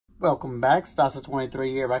Welcome back, Stasa23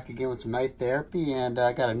 here, back again with some knife therapy, and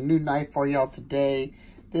I got a new knife for y'all today.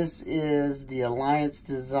 This is the Alliance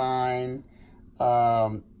Design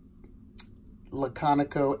Laconico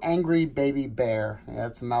Angry Baby Bear.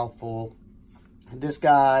 That's a mouthful. This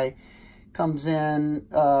guy comes in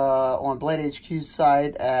on Blade HQ's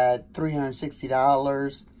site at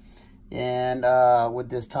 $360, and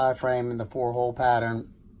with this tie frame and the 4-hole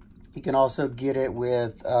pattern. You can also get it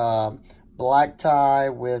with black tie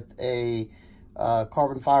with a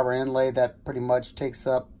carbon fiber inlay that pretty much takes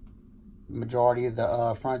up the majority of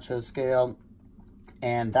the front show scale,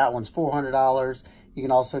 and that one's $400. You can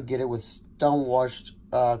also get it with stonewashed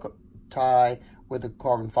tie with a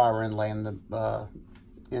carbon fiber inlay in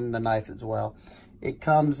the knife as well. It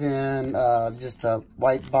comes in just a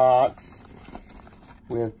white box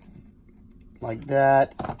with like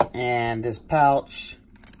that, and this pouch,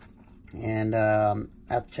 and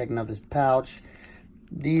after checking out this pouch,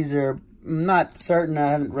 these are, I'm not certain,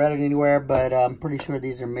 I haven't read it anywhere, but I'm pretty sure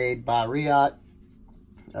these are made by Riot,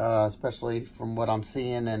 especially from what I'm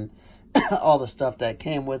seeing and all the stuff that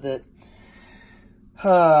came with it.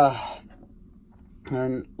 And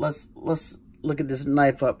let's look at this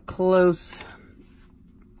knife up close.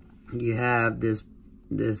 You have this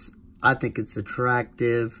I think it's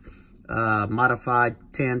attractive modified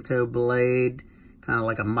Tanto blade, kind of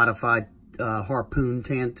like a modified harpoon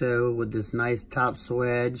Tanto with this nice top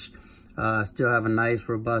swedge. Still have a nice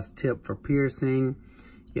robust tip for piercing.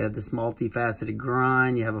 You have this multifaceted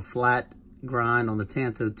grind. You have a flat grind on the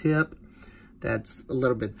Tanto tip that's a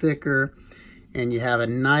little bit thicker, and you have a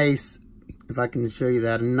nice, if I can show you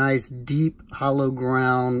that, a nice deep hollow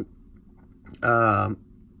ground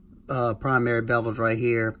primary bevels right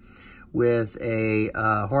here with a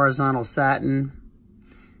horizontal satin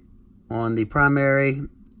on the primary,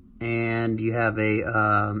 and you have a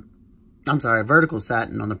vertical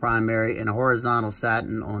satin on the primary and a horizontal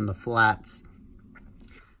satin on the flats.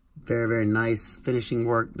 Very, very nice finishing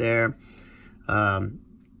work there.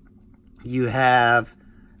 You have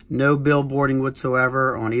no billboarding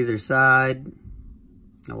whatsoever on either side.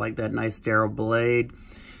 I like that nice sterile blade.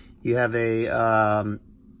 You have a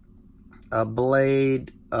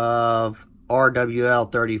blade of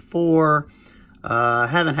RWL 34. I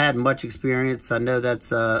haven't had much experience. I know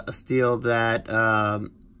that's a steel that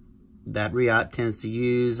that Riot tends to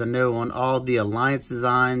use. I know on all the Alliance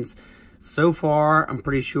designs so far, I'm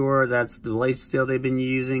pretty sure that's the blade steel they've been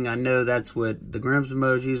using. I know that's what the Grimm's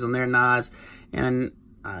Mo's use on their knives, and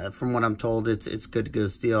from what I'm told, it's good to go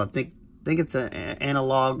steel. I think it's an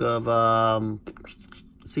analog of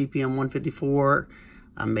CPM 154.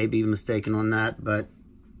 I may be mistaken on that, but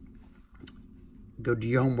go do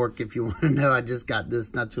your homework if you want to know. I just got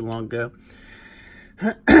this not too long ago.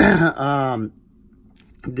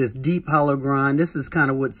 This deep hollow grind, this is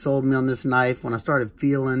kind of what sold me on this knife. When I started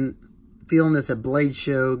feeling this at Blade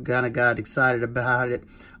Show, kind of got excited about it.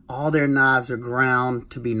 All their knives are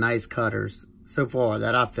ground to be nice cutters so far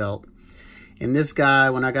that I felt. And this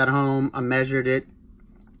guy, when I got home, I measured it.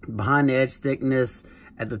 Behind the edge thickness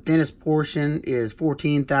at the thinnest portion is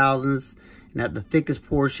 14 thousandths, and at the thickest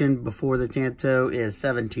portion before the Tanto is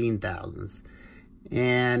 17 thousandths.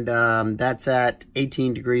 And that's at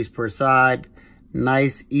 18 degrees per side.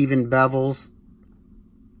 Nice even bevels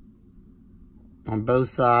on both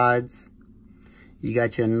sides. You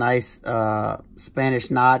got your nice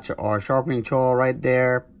Spanish notch or sharpening choil right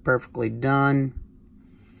there, perfectly done.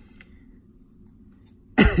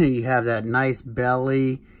 You have that nice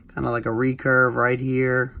belly, kind of like a recurve right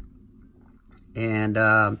here. And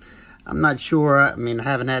I'm not sure, I mean, I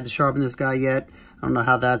haven't had to sharpen this guy yet. I don't know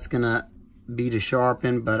how that's gonna be to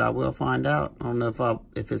sharpen, but I will find out. I don't know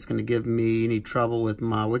if it's gonna give me any trouble with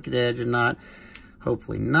my wicked edge or not.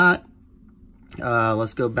 Hopefully not.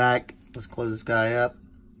 Let's go back. Let's close this guy up.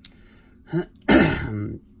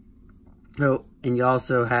 Oh, and you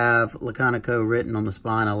also have Laconico written on the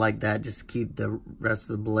spine. I like that, just to keep the rest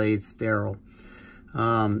of the blades sterile.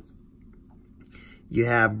 You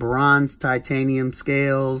have bronze titanium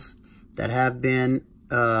scales that have been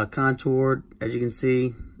contoured, as you can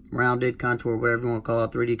see, rounded, contoured, whatever you want to call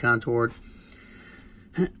it, 3D contoured.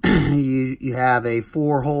 You have a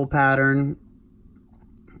 4-hole pattern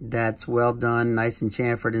that's well done, nice and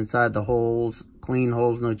chamfered inside the holes, clean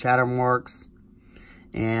holes, no chatter marks.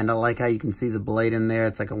 And I like how you can see the blade in there.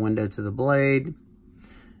 It's like a window to the blade.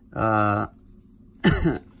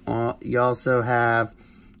 You also have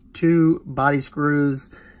 2 body screws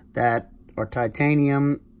that are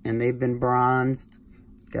titanium, and they've been bronzed.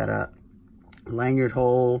 Got a lanyard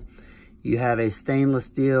hole. You have a stainless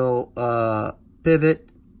steel pivot,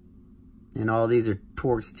 and all these are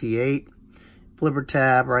Torx T8. flipper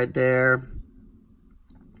tab right there.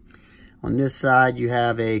 On this side, you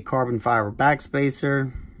have a carbon fiber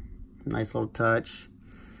backspacer. Nice little touch.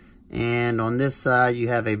 And on this side, you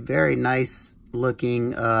have a very nice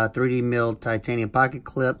looking 3D milled titanium pocket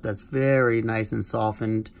clip that's very nice and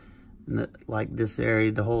softened, like this area,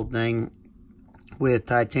 the whole thing, with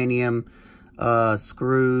titanium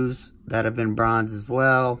screws that have been bronzed as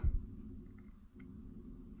well.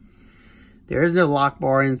 There is no lock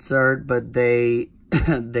bar insert, but they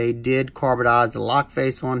they did carbonize the lock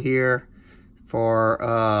face on here for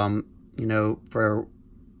you know,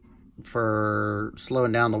 for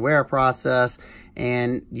slowing down the wear process,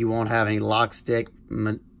 and you won't have any lock stick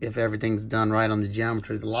if everything's done right on the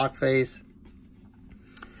geometry of the lock face.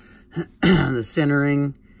 The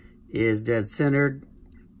centering is dead centered.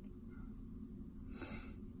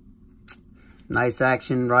 Nice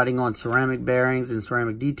action riding on ceramic bearings and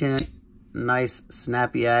ceramic detent. Nice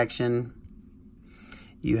snappy action.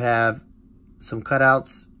 You have some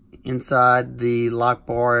cutouts inside the lock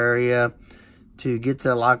bar area. To get to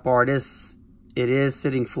the lock bar, it is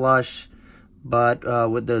sitting flush, but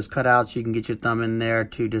with those cutouts, you can get your thumb in there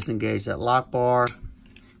to disengage that lock bar.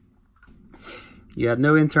 You have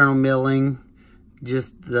no internal milling,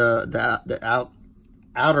 just the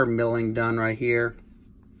outer milling done right here.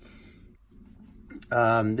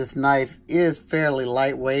 This knife is fairly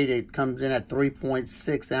lightweight. It comes in at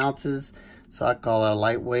 3.6 ounces, so I call it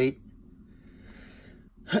lightweight.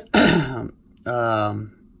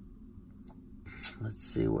 Let's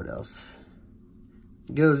see what else.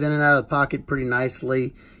 It goes in and out of the pocket pretty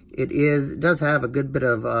nicely. It does have a good bit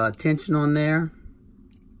of tension on there,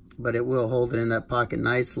 but it will hold it in that pocket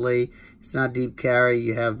nicely. It's not deep carry.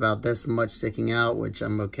 You have about this much sticking out, which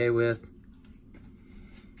I'm okay with.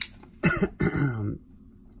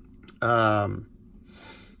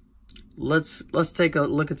 Let's take a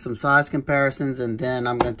look at some size comparisons, and then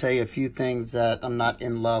I'm going to tell you a few things that I'm not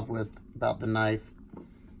in love with about the knife.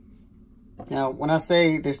 Now, when I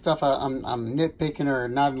say there's stuff I'm nitpicking or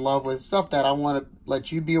not in love with, stuff that I want to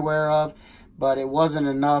let you be aware of, but it wasn't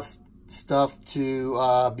enough stuff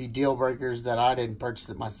to be deal breakers that I didn't purchase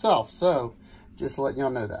it myself. So, just letting y'all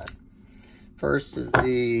know that. First is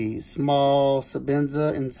the small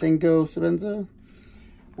Sebenza Insingo Sebenza,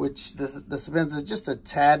 which the Sebenza is just a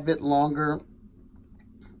tad bit longer.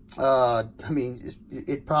 I mean,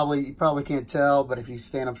 you probably can't tell, but if you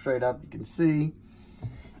stand up straight up, you can see.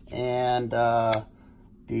 And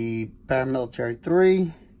the Paramilitary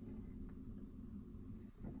 3.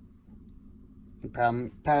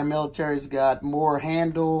 Paramilitary's got more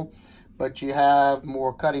handle, but you have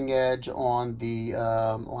more cutting edge on the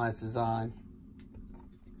Alliance design.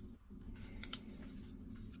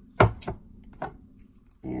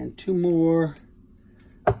 And two more.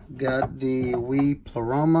 Got the Wii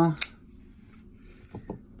Pleroma.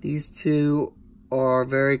 These two are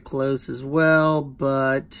very close as well,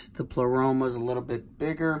 but the Pleroma is a little bit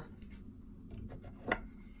bigger.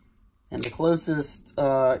 And the closest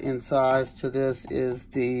in size to this is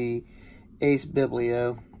the Ace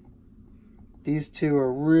Biblio. These two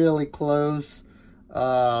are really close.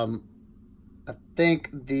 I think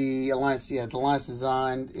the Alliance, the Alliance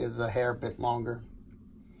design is a hair bit longer,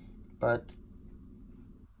 but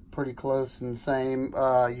pretty close and same.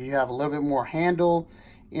 You have a little bit more handle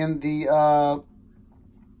in the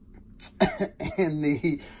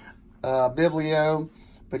Biblio,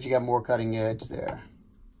 but you got more cutting edge there.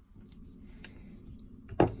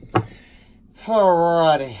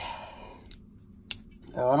 Alrighty.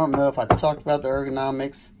 I don't know if I talked about the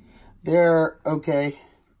ergonomics. They're okay.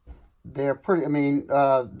 They're pretty, I mean,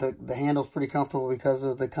 the handle's pretty comfortable because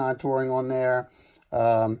of the contouring on there.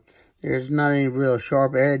 There's not any real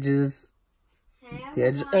sharp edges. The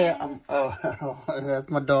edge, oh, that's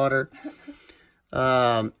my daughter.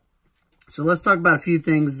 So let's talk about a few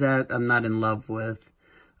things that I'm not in love with.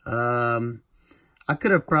 I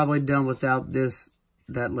could have probably done without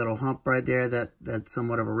that little hump right there, that's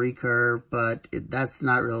somewhat of a recurve, but that's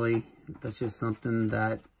not really, that's just something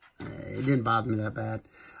that, it didn't bother me that bad.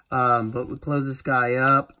 But we close this guy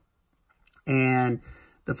up, and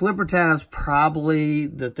the flipper tab's probably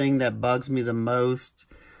the thing that bugs me the most.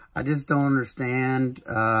 I just don't understand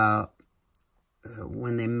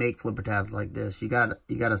when they make flipper tabs like this. You got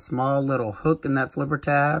a small little hook in that flipper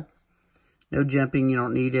tab. No jimping, you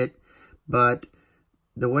don't need it. But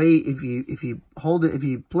the way, if you hold it, if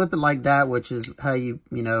you flip it like that, which is how you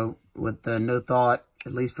know, with the no thought,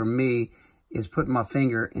 at least for me, is putting my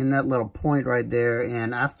finger in that little point right there.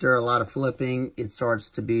 And after a lot of flipping, it starts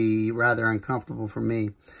to be rather uncomfortable for me.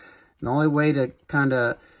 The only way to kind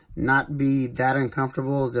of not be that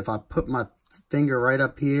uncomfortable is if I put my finger right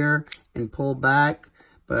up here and pull back,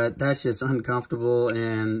 but that's just uncomfortable,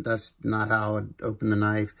 and that's not how I would open the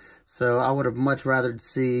knife. So I would have much rather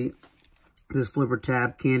see this flipper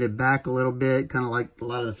tab canted back a little bit, kind of like a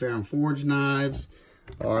lot of the Ferrum Forge knives.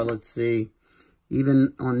 Or let's see,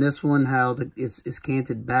 even on this one, how it's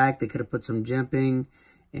canted back. They could have put some jimping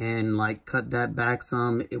and like cut that back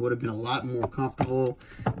some. It would have been a lot more comfortable.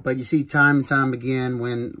 But you see time and time again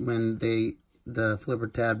when the flipper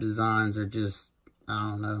tab designs are just, I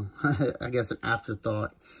don't know, I guess an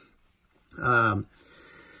afterthought.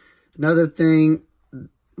 Another thing,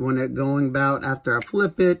 when it going about after I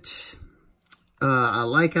flip it, I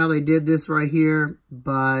like how they did this right here,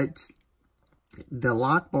 but the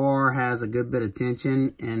lock bar has a good bit of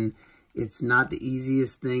tension, and it's not the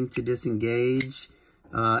easiest thing to disengage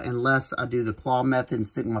unless I do the claw method and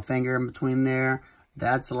stick my finger in between there.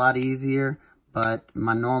 That's a lot easier, but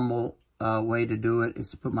my normal way to do it is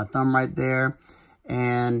to put my thumb right there.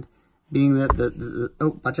 And being that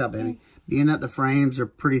oh, watch out, baby. Being that the frames are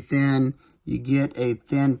pretty thin, you get a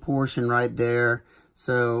thin portion right there.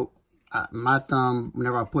 So my thumb,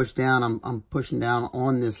 whenever I push down, I'm pushing down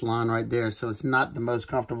on this line right there. So it's not the most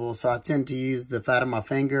comfortable. So I tend to use the fat of my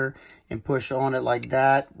finger and push on it like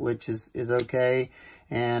that, which is okay.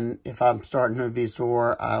 And if I'm starting to be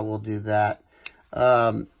sore, I will do that.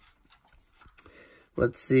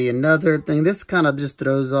 Let's see, another thing. This kind of just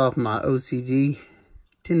throws off my OCD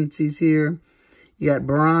tendencies here. You got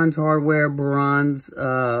bronze hardware, bronze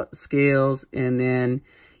scales, and then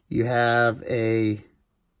you have a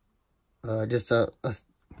just a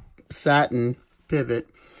satin pivot.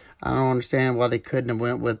 I don't understand why they couldn't have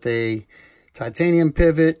went with a titanium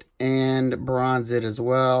pivot and bronze it as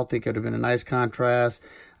well. I think it would have been a nice contrast.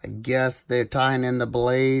 I guess they're tying in the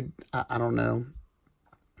blade. I don't know.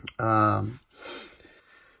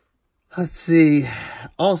 Let's see.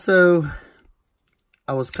 Also,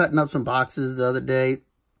 I was cutting up some boxes the other day,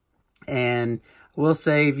 and I will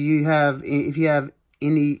say if you have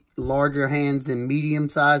any larger hands than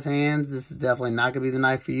medium-sized hands, this is definitely not going to be the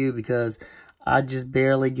knife for you, because I just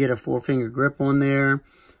barely get a 4-finger grip on there.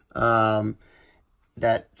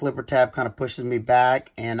 That flipper tab kind of pushes me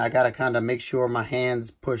back, and I got to kind of make sure my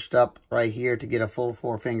hand's pushed up right here to get a full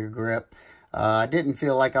 4-finger grip. I didn't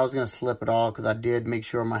feel like I was going to slip at all, because I did make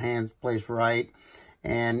sure my hand's placed right.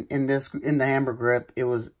 And in the hammer grip, it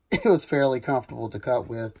was fairly comfortable to cut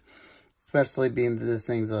with, especially being that this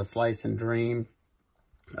thing's a Slice and Dream.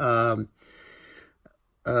 I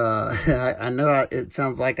know it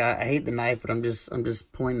sounds like I hate the knife, but I'm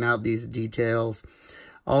just pointing out these details.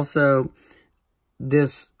 Also,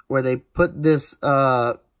 this, where they put this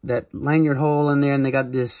that lanyard hole in there, and they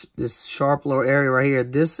got this sharp little area right here.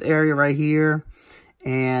 This area right here,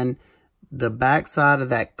 and the back side of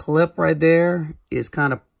that clip right there is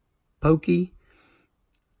kind of pokey,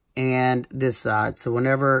 and this side.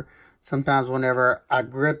 So sometimes whenever I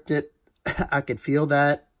gripped it, I could feel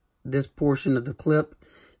this portion of the clip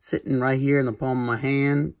sitting right here in the palm of my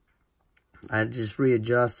hand. I just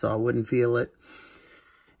readjust so I wouldn't feel it.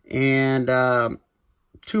 And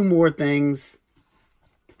two more things.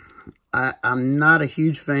 I'm not a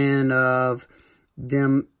huge fan of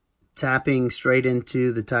them tapping straight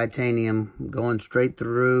into the titanium, going straight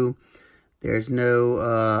through. There's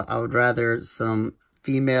no, I would rather some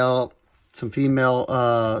female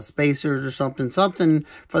spacers or something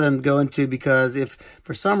for them to go into, because if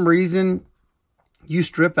for some reason you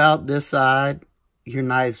strip out this side, your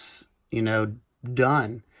knife's,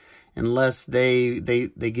 done, unless they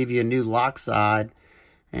give you a new lock side.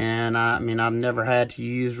 And I mean, I've never had to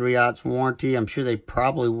use Riot's warranty. I'm sure they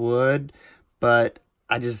probably would, but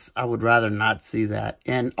I would rather not see that.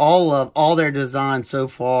 And all their designs so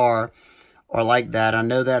far are like that. I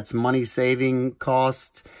know that's money saving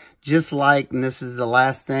cost, just like, and this is the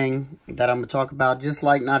last thing that I'm going to talk about, just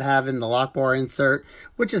like not having the lock bar insert,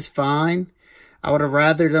 which is fine. I would have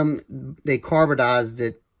rather they carbonized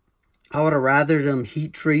it. I would have rather them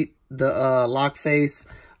heat treat the lock face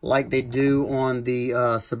like they do on the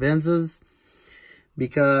Sebenzas,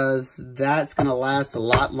 because that's going to last a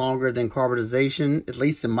lot longer than carbonization, at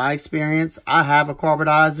least in my experience. I have a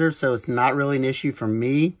carbonizer, so it's not really an issue for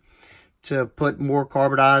me to put more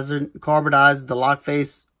carbonize the lock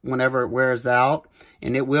face whenever it wears out,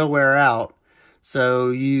 and it will wear out.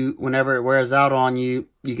 So whenever it wears out on you,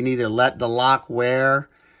 you can either let the lock wear,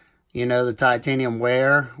 the titanium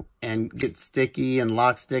wear and get sticky and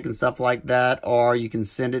lock stick and stuff like that, or you can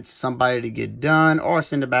send it to somebody to get done, or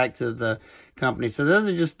send it back to the company. So those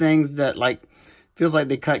are just things that feels like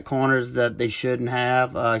they cut corners that they shouldn't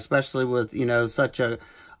have, especially with, such a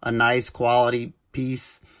nice quality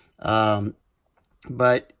piece. But,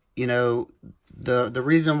 the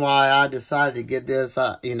reason why I decided to get this,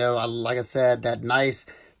 you know, like I said, that nice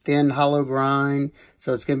thin hollow grind.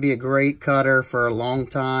 So it's going to be a great cutter for a long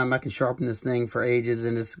time. I can sharpen this thing for ages,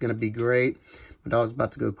 and it's going to be great. My dog's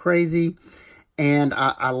about to go crazy. And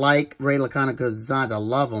I like Ray Laconico's designs. I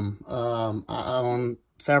love them. I own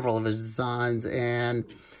several of his designs, and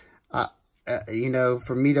you know,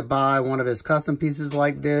 for me to buy one of his custom pieces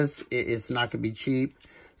like this, it's not going to be cheap.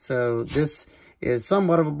 So this is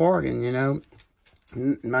somewhat of a bargain, you know.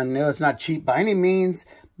 I know it's not cheap by any means,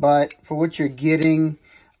 but for what you're getting,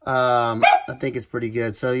 I think it's pretty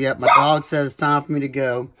good. So, yeah, my dog says it's time for me to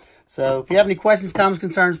go. So, if you have any questions, comments,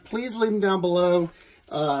 concerns, please leave them down below.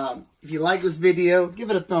 If you like this video, give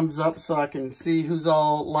it a thumbs up so I can see who's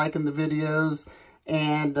all liking the videos.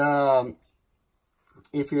 And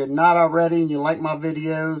if you're not already and you like my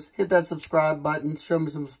videos, hit that subscribe button, show me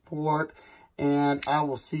some support, and I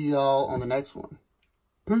will see y'all on the next one.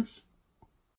 Peace.